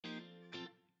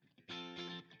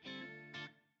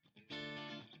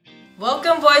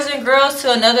Welcome, boys and girls,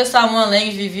 to another Samoan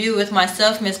language review with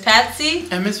myself, Miss Patsy.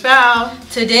 And Miss Val.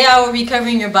 Today I will be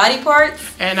covering your body parts.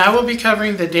 And I will be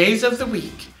covering the days of the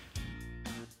week.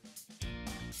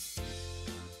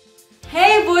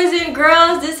 Hey, boys and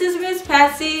girls, this is Miss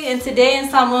Patsy, and today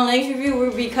in Samoan language review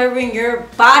we'll be covering your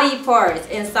body parts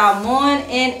in Samoan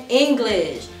and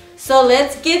English. So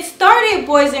let's get started,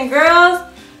 boys and girls.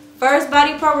 First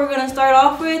body part we're going to start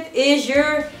off with is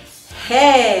your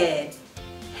head.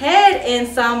 Head in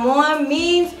Samoan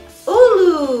means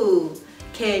ulu.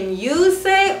 Can you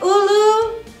say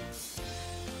ulu?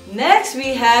 Next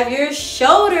we have your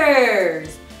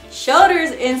shoulders.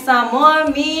 Shoulders in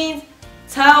Samoan means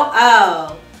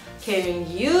tau'au.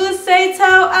 Can you say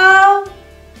tau'au?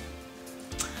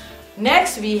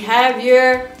 Next we have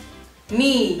your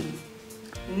knees.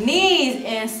 Knees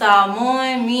in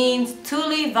Samoan means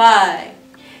tulivai.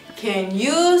 Can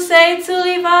you say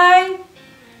tulivai?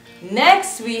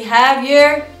 Next we have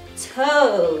your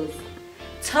toes.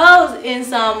 Toes in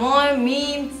Samoan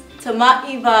means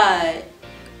tama'ivai.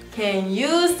 Can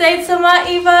you say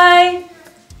tama'ivai?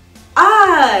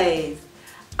 Eyes.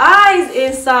 Eyes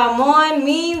in Samoan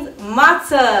means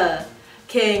mata.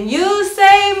 Can you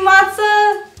say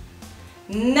mata?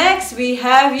 Next we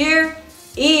have your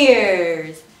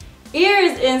ears.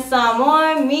 Ears in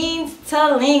Samoan means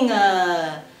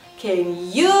talinga.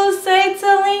 Can you say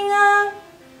talinga?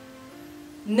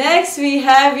 Next we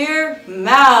have your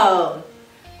mouth.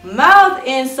 Mouth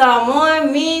in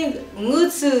Samoan means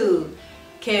ngutu.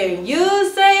 Can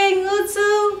you say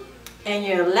ngutu? And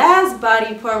your last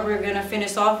body part we're going to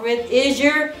finish off with is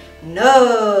your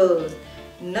nose.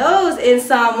 Nose in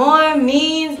Samoan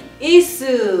means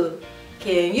isu.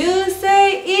 Can you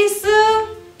say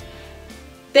isu?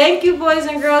 Thank you, boys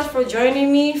and girls, for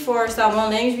joining me for Samoan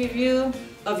language review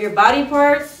of your body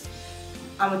parts.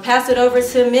 I'm going to pass it over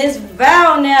to Miss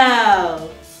Val now.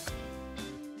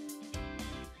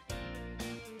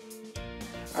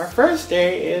 Our first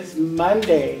day is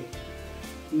Monday.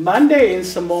 Monday in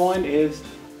Samoan is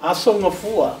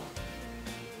asongafua.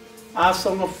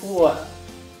 Asongafua.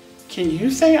 Can you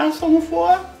say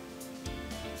asongafua?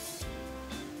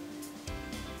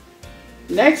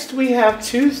 Next we have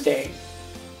Tuesday.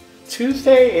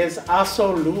 Tuesday is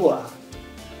asolua.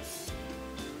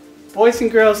 Boys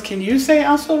and girls, can you say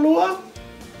asolua?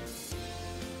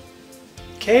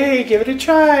 Okay, give it a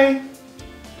try.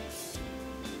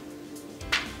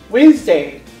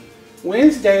 Wednesday.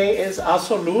 Wednesday is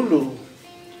asolulu.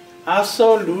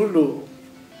 Asolulu.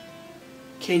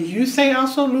 Can you say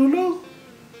asolulu?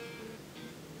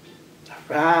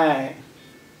 Alright.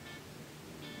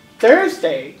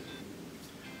 Thursday.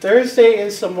 Thursday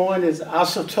in Samoan is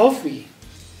asotofi.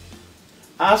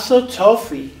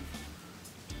 Asotofi.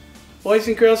 Boys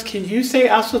and girls, can you say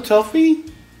asotofi?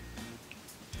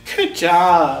 Good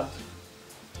job.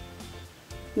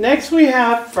 Next we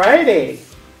have Friday.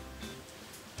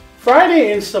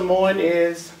 Friday in Samoan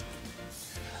is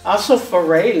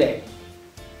asofarele.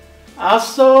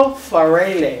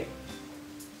 Asofarele.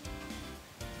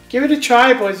 Give it a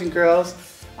try, boys and girls.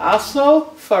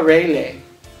 Asofarele.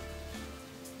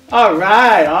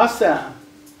 Alright, awesome.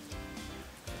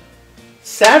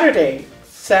 Saturday.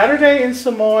 Saturday in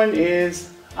Samoan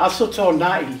is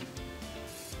asotonai.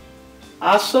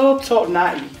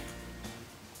 Asotonai.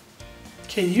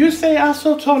 Can you say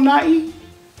asotonai?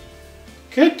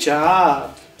 Good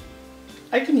job.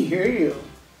 I can hear you.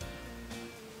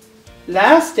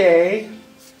 Last day,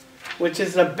 which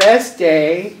is the best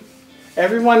day.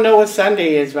 Everyone knows what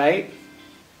Sunday is, right?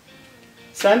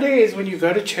 Sunday is when you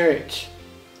go to church.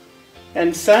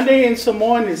 And Sunday in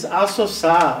Samoan is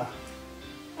asosa.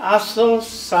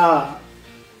 Asosa.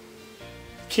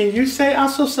 Can you say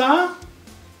asosa?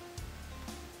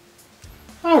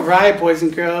 Alright, boys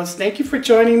and girls. Thank you for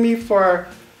joining me for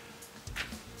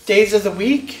Days of the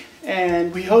Week.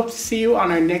 And we hope to see you on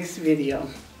our next video.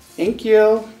 Thank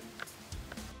you.